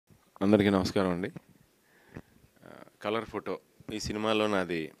అందరికీ నమస్కారం అండి. కలర్ ఫోటో ఈ సినిమాలో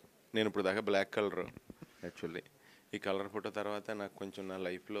నాది. నేను ఇప్పుడు దాకా బ్లాక్ కలర్ యాక్చువల్లీ. ఈ కలర్ ఫోటో తర్వాత నాకు కొంచెం నా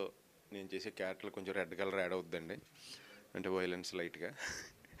లైఫ్లో నేను చేసే క్యారెక్టర్లో కొంచెం రెడ్ కలర్ యాడ్ అవుద్దండి, అంటే వైలెన్స్ లైట్గా.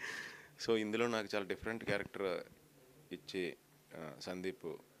 సో ఇందులో నాకు చాలా డిఫరెంట్ క్యారెక్టర్ ఇచ్చి సందీప్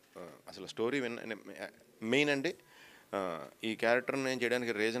అసలు స్టోరీ మెయిన్ అండి. ఈ క్యారెక్టర్ నేను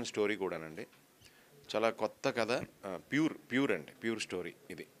చేయడానికి రీజన్ స్టోరీ కూడానండి. చాలా కొత్త కథ, ప్యూర్ అండి, ప్యూర్ స్టోరీ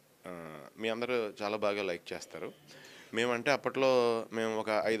ఇది. మీ అందరూ చాలా బాగా లైక్ చేస్తారు. మేమంటే అప్పట్లో మేము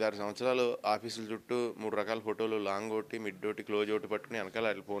ఒక 5-6 సంవత్సరాలు ఆఫీసుల చుట్టూ 3 రకాల ఫోటోలు, లాంగ్ ఒకటి, మిడ్ ఒకటి, క్లోజ్ ఒకటి పట్టుకుని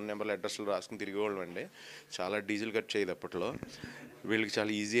వెనకాల ఫోన్ నెంబర్లు, అడ్రస్లు రాసుకుని తిరిగేవాళ్ళం అండి. చాలా డీజిల్ ఖర్చు అయ్యేది అప్పట్లో. వీళ్ళకి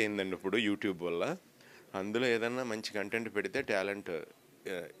చాలా ఈజీ అయిందండి ఇప్పుడు యూట్యూబ్ వల్ల. అందులో ఏదన్నా మంచి కంటెంట్ పెడితే టాలెంట్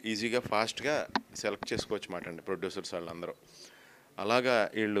ఈజీగా ఫాస్ట్గా సెలెక్ట్ చేసుకోవచ్చు మాట అండి ప్రొడ్యూసర్స్ వాళ్ళందరూ. అలాగా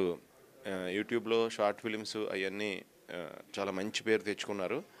వీళ్ళు యూట్యూబ్లో షార్ట్ ఫిలిమ్స్ అవన్నీ చాలా మంచి పేరు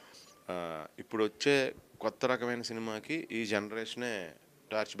తెచ్చుకున్నారు. ఇప్పుడు వచ్చే కొత్త రకమైన సినిమాకి ఈ జనరేషనే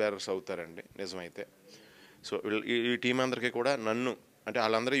టార్చ్ బేరర్స్ అవుతారండి నిజమైతే. సో ఈ టీం అందరికీ కూడా నన్ను, అంటే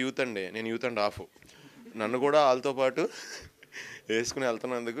వాళ్ళందరూ యూత్ అండి, నేను యూత్ అండ్ ఆఫ్, నన్ను కూడా వాళ్ళతో పాటు వేసుకుని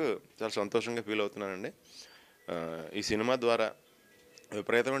వెళ్తున్నందుకు చాలా సంతోషంగా ఫీల్ అవుతున్నానండి. ఈ సినిమా ద్వారా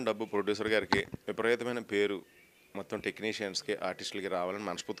విపరీతమైన డబ్బు ప్రొడ్యూసర్ గారికి, విపరీతమైన పేరు మొత్తం టెక్నీషియన్స్కి, ఆర్టిస్టులకి రావాలని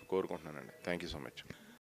మనస్ఫూర్తిగా కోరుకుంటున్నానండి. Thank you so much.